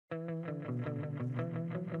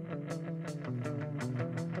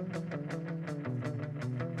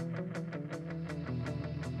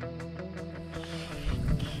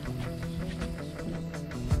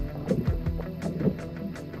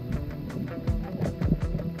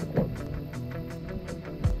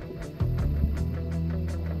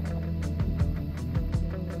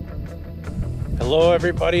Hello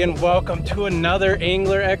everybody and welcome to another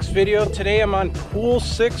Angler X video. Today I'm on pool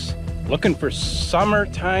 6 looking for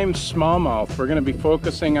summertime smallmouth. We're going to be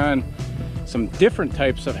focusing on some different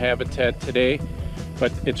types of habitat today,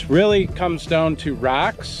 but it really comes down to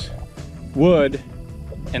rocks, wood,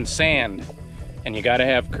 and sand. And you got to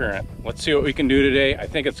have current. Let's see what we can do today. I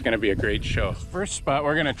think it's going to be a great show. First spot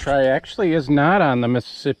we're going to try actually is not on the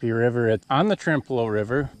Mississippi River. It's on the Trempealeau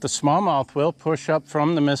River. The smallmouth will push up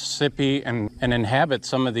from the Mississippi and inhabit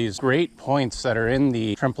some of these great points that are in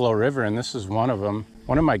the Trempealeau River, and this is one of them.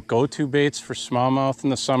 One of my go-to baits for smallmouth in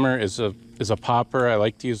the summer is a popper. I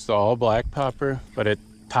like to use the all black popper, but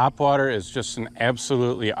topwater is just an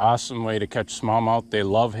absolutely awesome way to catch smallmouth. They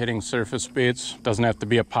love hitting surface baits. Doesn't have to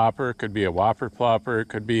be a popper. It could be a whopper plopper. It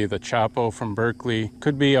could be the Chapo from Berkeley.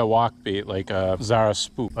 Could be a walk bait like a Zara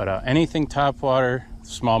spook. But anything topwater,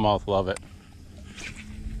 smallmouth love it.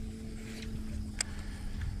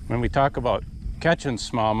 When we talk about catching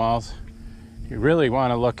smallmouth, you really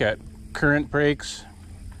want to look at current breaks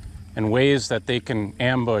and ways that they can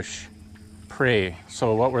ambush prey.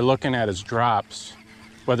 So what we're looking at is drops.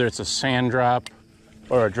 Whether it's a sand drop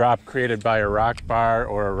or a drop created by a rock bar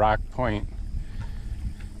or a rock point.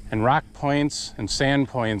 And rock points and sand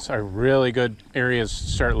points are really good areas to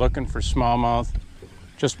start looking for smallmouth,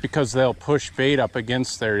 just because they'll push bait up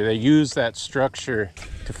against there. They use that structure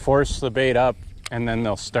to force the bait up, and then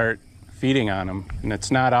they'll start feeding on them. And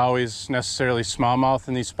it's not always necessarily smallmouth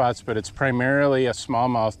in these spots, but it's primarily a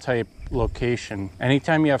smallmouth type location.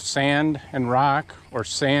 Anytime you have sand and rock, or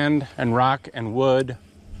sand and rock and wood,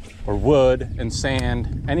 or wood and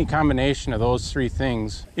sand, any combination of those three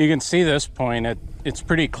things. You can see this point, it's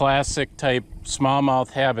pretty classic type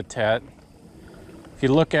smallmouth habitat. If you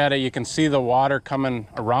look at it, you can see the water coming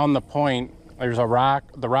around the point. There's a rock,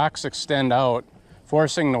 the rocks extend out,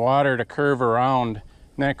 forcing the water to curve around,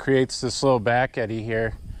 and that creates this little back eddy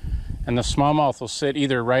here. And the smallmouth will sit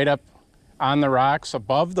either right up on the rocks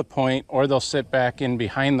above the point, or they'll sit back in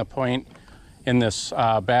behind the point in this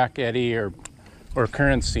back eddy or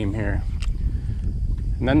current seam here.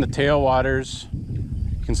 And then the tailwaters,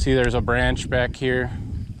 you can see there's a branch back here.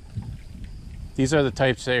 These are the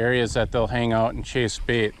types of areas that they'll hang out and chase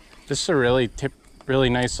bait. This is a really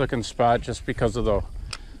nice looking spot just because of the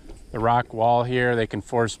rock wall here. They can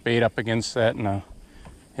force bait up against that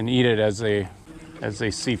and eat it as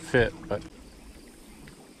they see fit. But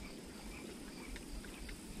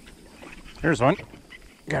there's one.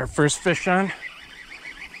 Got our first fish on.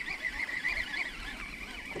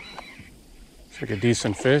 Like a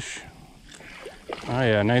decent fish. Oh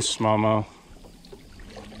yeah, nice smallmouth.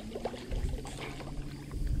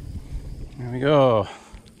 There we go.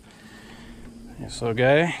 This little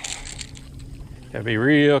guy. Gotta be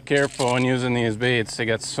real careful when using these baits. They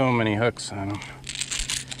got so many hooks on them.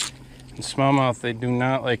 And smallmouth, they do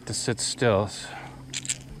not like to sit still.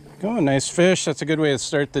 Oh, nice fish. That's a good way to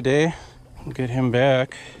start the day. We'll get him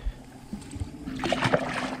back.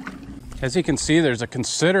 As you can see, there's a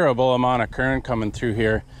considerable amount of current coming through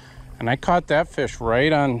here, and I caught that fish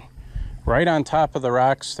right on top of the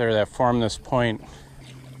rocks there that form this point.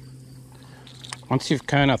 Once you've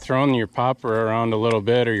kind of thrown your popper around a little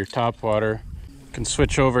bit, or your topwater, you can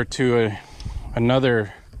switch over to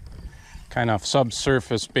another kind of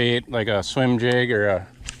subsurface bait like a swim jig or a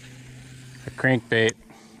crankbait,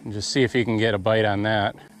 and just see if you can get a bite on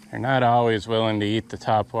that. They're not always willing to eat the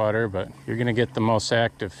topwater, but you're gonna get the most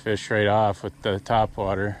active fish right off with the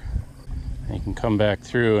topwater. And you can come back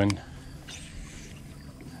through and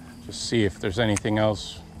just see if there's anything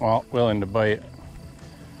else willing to bite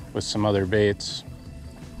with some other baits.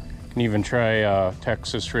 You can even try a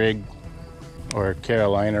Texas rig or a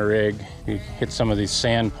Carolina rig. You hit some of these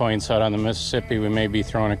sand points out on the Mississippi, we may be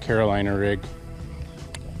throwing a Carolina rig.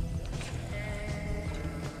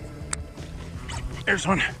 There's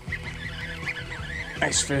one.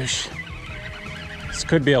 Nice fish. This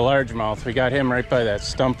could be a largemouth. We got him right by that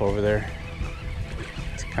stump over there.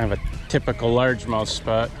 It's kind of a typical largemouth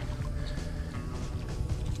spot.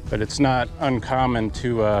 But it's not uncommon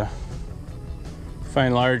to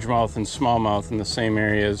find largemouth and smallmouth in the same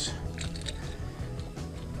areas.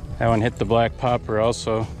 That one hit the black popper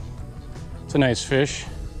also. It's a nice fish.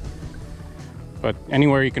 But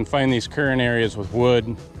anywhere you can find these current areas with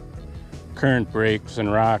wood, current breaks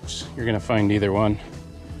and rocks, you're gonna find either one.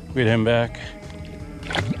 Get him back.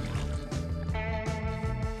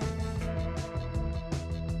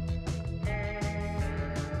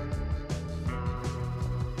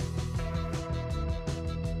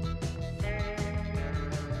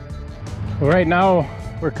 Well, right now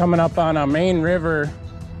we're coming up on a main river.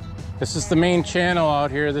 This is the main channel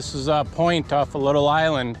out here. This is a point off a little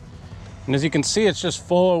island. And And as you can see, it's just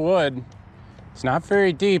full of wood. It's not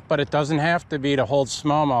very deep, but it doesn't have to be to hold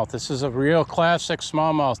smallmouth. This is a real classic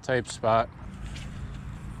smallmouth type spot.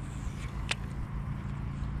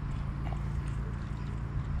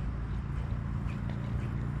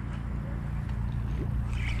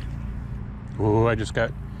 Ooh, I just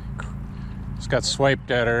got swiped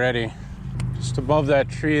at already. Just above that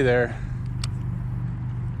tree there.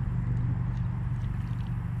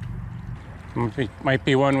 Might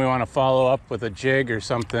be one we want to follow up with a jig or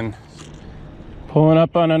something. Pulling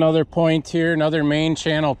up on another point here, another main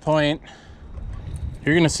channel point.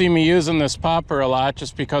 You're gonna see me using this popper a lot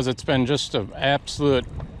just because it's been just an absolute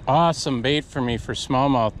awesome bait for me for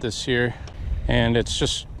smallmouth this year. And it's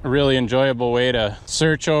just a really enjoyable way to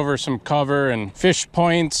search over some cover and fish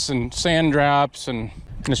points and sand drops, and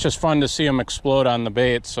it's just fun to see them explode on the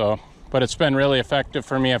bait. So, but it's been really effective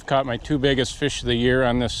for me. I've caught my 2 biggest fish of the year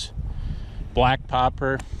on this black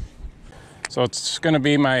popper. So it's gonna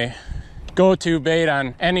be my go-to bait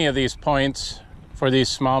on any of these points for these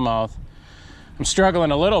smallmouth. I'm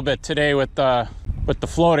struggling a little bit today with the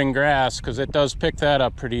floating grass because it does pick that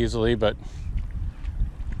up pretty easily, but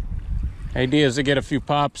the idea is to get a few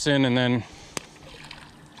pops in and then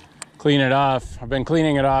clean it off. I've been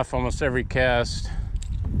cleaning it off almost every cast,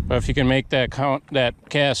 but if you can make that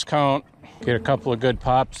cast count, get a couple of good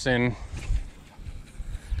pops in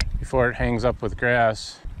before it hangs up with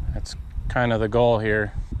grass. That's kind of the goal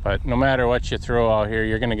here. But no matter what you throw out here,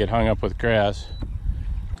 you're gonna get hung up with grass.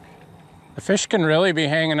 The fish can really be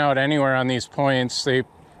hanging out anywhere on these points. It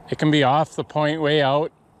can be off the point, way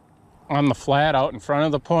out on the flat out in front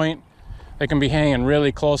of the point. They can be hanging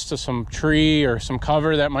really close to some tree or some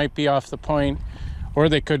cover that might be off the point, or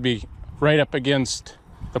they could be right up against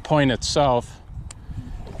the point itself.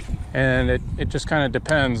 And it just kind of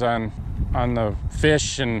depends on the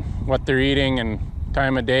fish and what they're eating and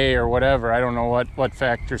time of day or whatever. I don't know what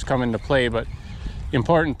factors come into play, but the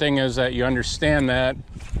important thing is that you understand that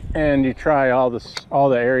and you try all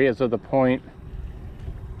the areas of the point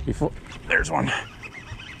before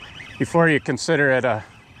you consider it a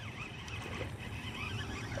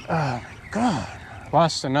oh my god,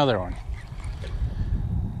 lost another one.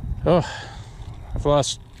 Oh, I've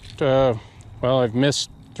lost well, I've missed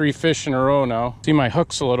 3 fish in a row now. See, my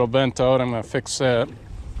hook's a little bent out. I'm gonna fix that.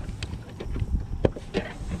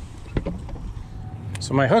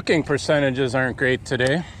 So my hooking percentages aren't great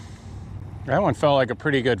today. That one felt like a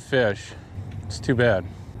pretty good fish. It's too bad.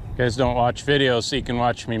 You guys don't watch videos so you can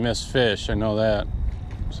watch me miss fish. I know that.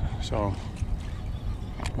 So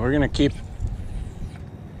we're gonna keep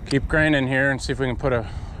grinding here and see if we can put a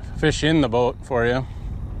fish in the boat for you.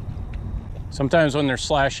 Sometimes when they're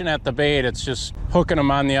slashing at the bait, it's just hooking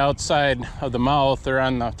them on the outside of the mouth or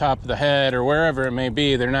on the top of the head or wherever it may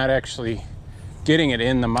be. They're not actually getting it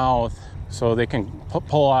in the mouth, so they can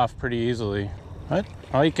pull off pretty easily. But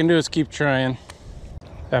all you can do is keep trying.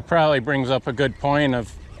 That probably brings up a good point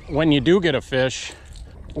of when you do get a fish,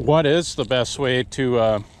 what is the best way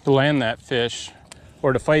to land that fish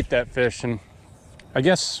or to fight that fish? And I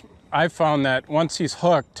guess I've found that once he's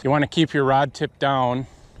hooked, you want to keep your rod tip down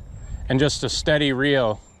and just a steady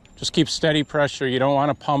reel. Just keep steady pressure. You don't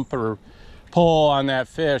want to pump or pull on that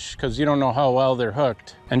fish because you don't know how well they're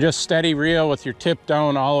hooked. And just steady reel with your tip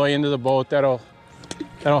down all the way into the boat. That'll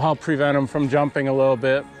help prevent them from jumping a little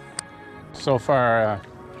bit. So far,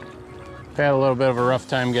 I've had a little bit of a rough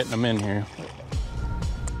time getting them in here.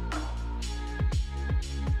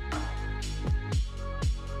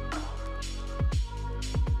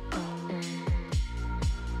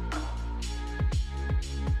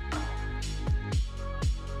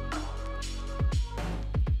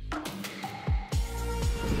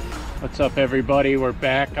 What's up, everybody? We're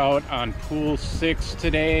back out on pool 6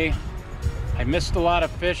 today. I missed a lot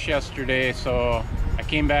of fish yesterday, so I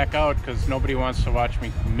came back out because nobody wants to watch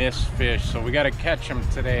me miss fish. So we got to catch them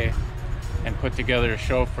today and put together a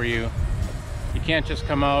show for you. You can't just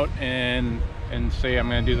come out and say I'm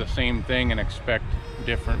going to do the same thing and expect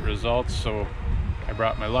different results. So I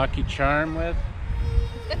brought my Lucky Charm with,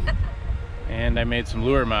 and I made some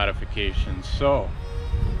lure modifications. So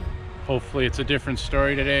hopefully it's a different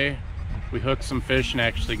story today. We hook some fish and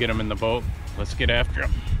actually get them in the boat. Let's get after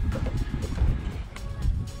them.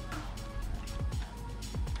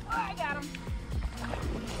 Oh, I got him.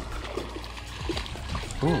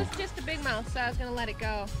 Ooh. It was just a big mouth, so I was gonna let it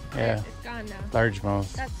go. Yeah. It's gone now.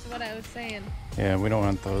 Largemouth. That's what I was saying. Yeah, we don't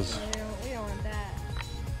want those. No, we don't want that.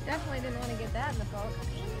 Definitely didn't want to get that in the boat.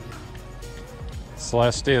 It's the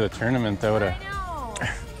last day of the tournament. That would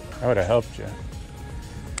have helped you.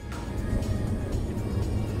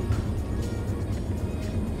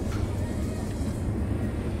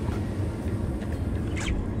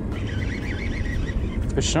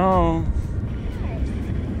 Fish on.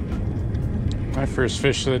 My first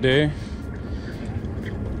fish of the day.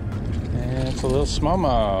 And it's a little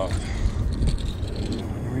smallmouth.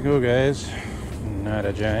 Here we go, guys. Not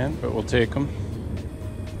a giant, but we'll take him.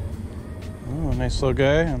 Oh, nice little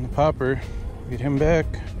guy on the popper. Get him back.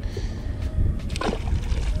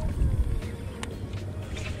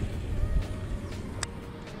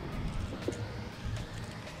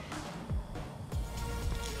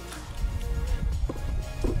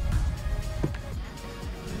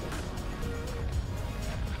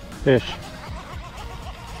 Fish.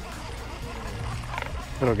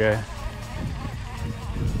 Little guy.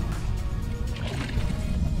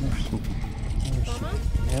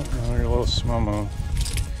 Yep, another little smallmouth.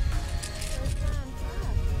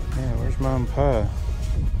 Yeah, where's Mom and Pa?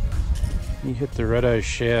 He hit the red-eye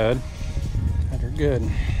shad. Got her good.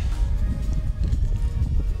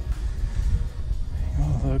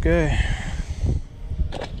 Oh, little guy.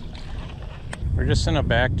 We're just in a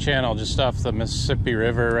back channel just off the Mississippi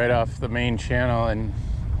River, right off the main channel, and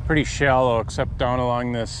pretty shallow except down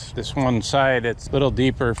along this one side. It's a little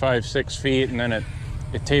deeper, 5-6 feet, and then it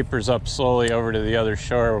tapers up slowly over to the other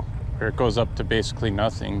shore where it goes up to basically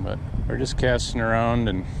nothing. But we're just casting around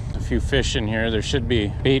and a few fish in here. There should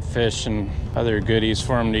be bait fish and other goodies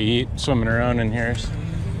for them to eat swimming around in here.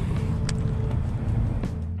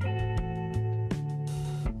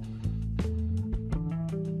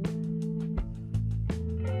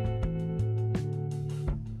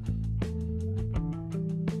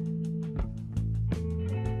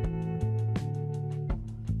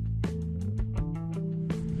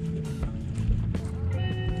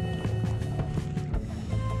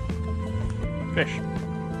 Fish.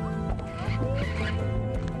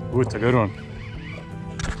 Ooh, it's a good one.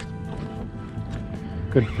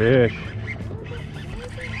 Good fish.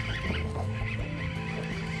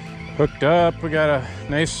 Hooked up. We got a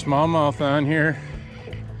nice smallmouth on here.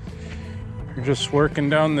 We're just working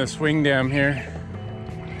down this wing dam here.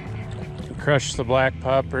 Crushed the black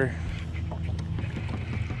popper.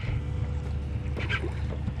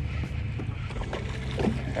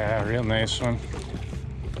 Yeah, real nice one.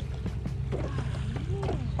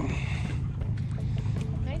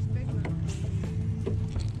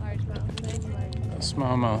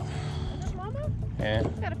 Smallmouth. Smallmouth? Yeah.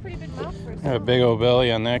 He's got a pretty big mouth for a Got a big old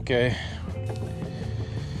belly on that guy.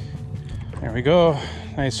 There we go.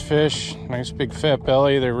 Nice fish. Nice big fat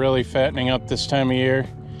belly. They're really fattening up this time of year.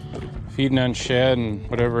 Feeding on shad and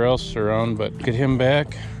whatever else around, but get him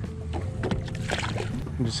back.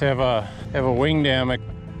 We just have a wing dam that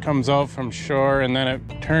comes out from shore and then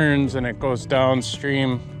it turns and it goes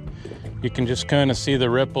downstream. You can just kind of see the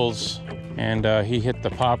ripples. And he hit the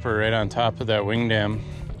popper right on top of that wing dam.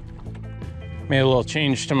 Made a little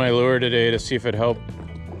change to my lure today to see if it helped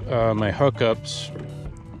my hookups.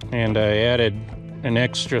 And I added an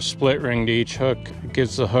extra split ring to each hook. It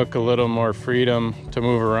gives the hook a little more freedom to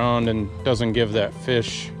move around and doesn't give that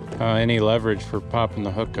fish any leverage for popping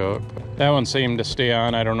the hook out. But that one seemed to stay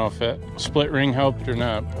on. I don't know if that split ring helped or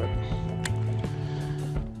not. But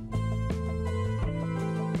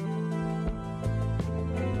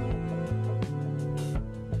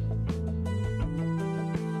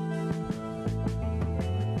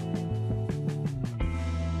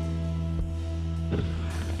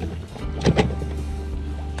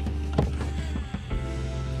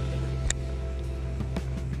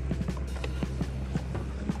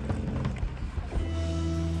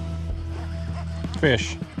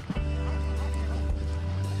fish.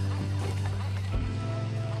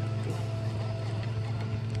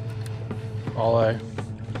 Walleye.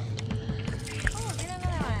 Oh, get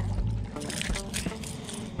another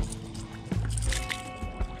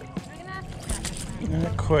one.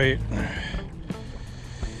 Not quite.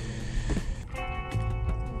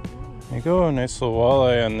 There you go, a nice little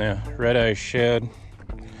walleye on the red-eye shad.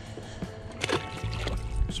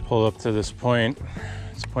 Just pull up to this point.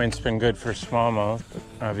 This point's been good for smallmouth, but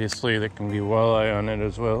obviously there can be walleye on it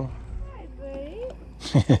as well. Hi, babe.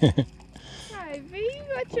 Hi, babe.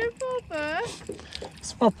 What's your papa?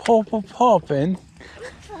 It's my papa popping.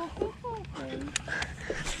 Papa popping.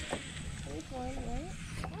 This one, right?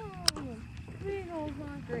 Oh, big old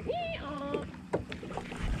honker.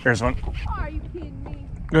 There's one. Are you kidding me?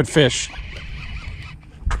 Good fish.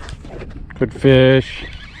 Good fish.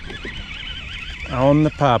 On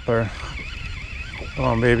the popper. Come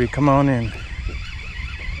on, baby, come on in.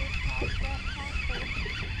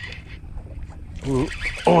 Ooh.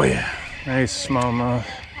 Oh yeah, nice smallmouth.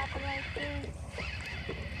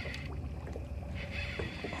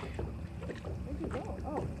 Where'd he go?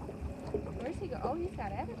 Oh, where's he go? Oh, he's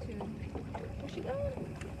got attitude. Where's she going?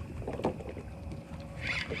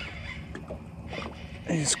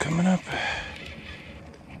 He's coming up.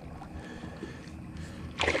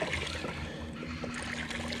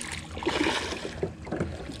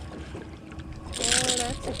 Oh,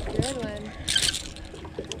 that's a good one.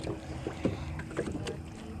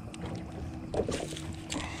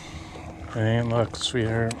 Hey, look,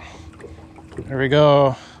 sweetheart. There we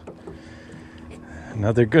go.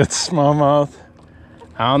 Another good smallmouth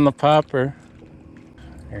on the popper.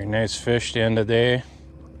 Very nice fish to end the day.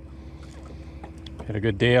 Had a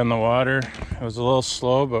good day on the water. It was a little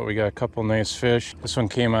slow, but we got a couple nice fish. This one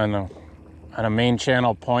came on a main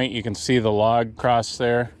channel point. You can see the log cross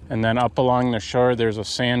there. And then up along the shore, there's a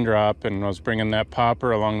sand drop, and I was bringing that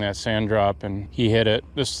popper along that sand drop, and he hit it.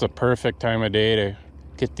 This is the perfect time of day to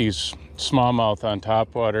get these smallmouth on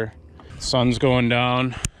top water. Sun's going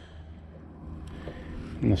down,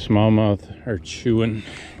 and the smallmouth are chewing.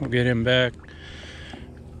 We'll get him back.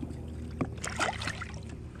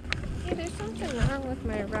 Hey, there's something wrong with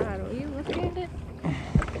my rod. Will you look at it?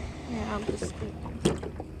 Yeah, I'll just scoop.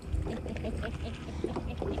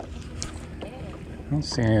 I don't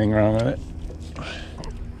see anything wrong with it.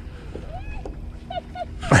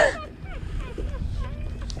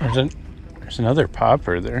 There's another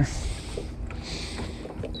popper there.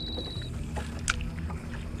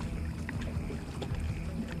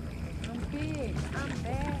 I'm big. I'm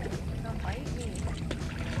bad. Don't bite me.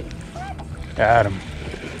 Got him.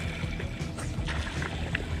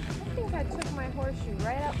 I think I took my horseshoe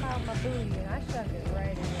right up out my booty and I shoved it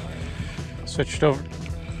right in there.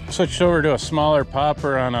 Switched over to a smaller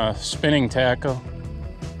popper on a spinning tackle,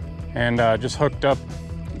 and just hooked up.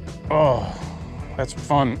 Oh, that's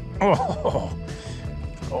fun.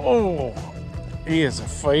 Oh, he is a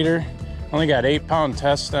fighter. Only got 8-pound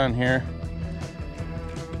test on here.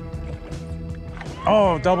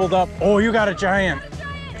 Oh, doubled up. Oh, you got a giant.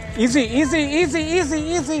 Easy, easy, easy, easy,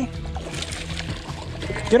 easy.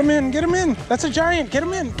 Get him in, get him in. That's a giant, get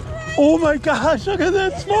him in. Oh my gosh, look at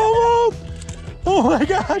that smallmouth. Oh my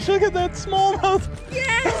gosh, look at that smallmouth.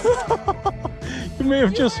 Yes! You may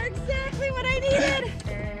have You just... are exactly what I needed.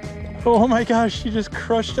 Oh my gosh, you just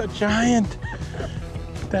crushed a giant.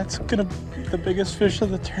 That's gonna be the biggest fish of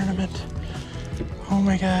the tournament. Oh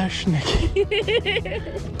my gosh, Nikki.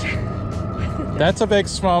 That's a big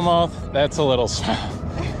smallmouth. That's a little small.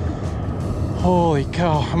 Holy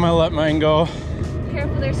cow, I'm gonna let mine go.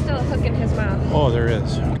 Careful, there's still a hook in his mouth. Oh, there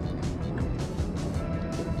is.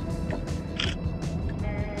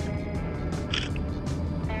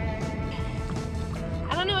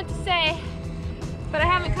 I don't know what to say, but I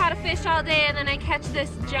haven't caught a fish all day and then I catch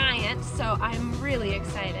this giant, so I'm really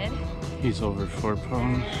excited. He's over 4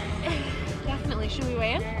 pounds. Definitely. Should we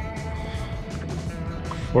weigh him?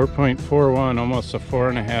 4.41, almost a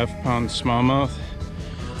 4.5-pound smallmouth.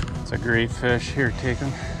 It's a great fish. Here, take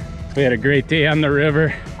him. We had a great day on the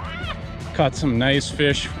river. Caught some nice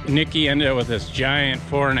fish. Nikki ended up with this giant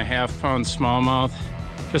 4.5-pound smallmouth.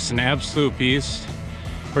 Just an absolute beast.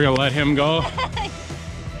 We're gonna let him go.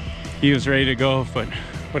 He was ready to go, but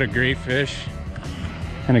what a great fish.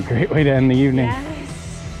 And a great way to end the evening. Yes,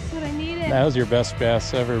 that's what I needed. That was your best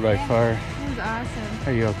bass ever by far. That was awesome.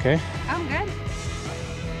 Are you okay? I'm good.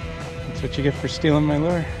 That's what you get for stealing my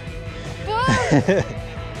lure. Whoa!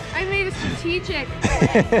 I made it strategic,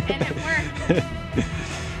 and it worked.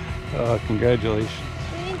 Oh, congratulations.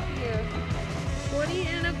 Thank you. 40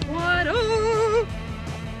 and a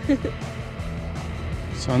quarter.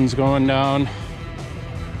 Sun's going down.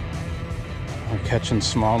 We're catching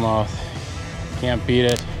smallmouth. Can't beat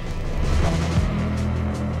it.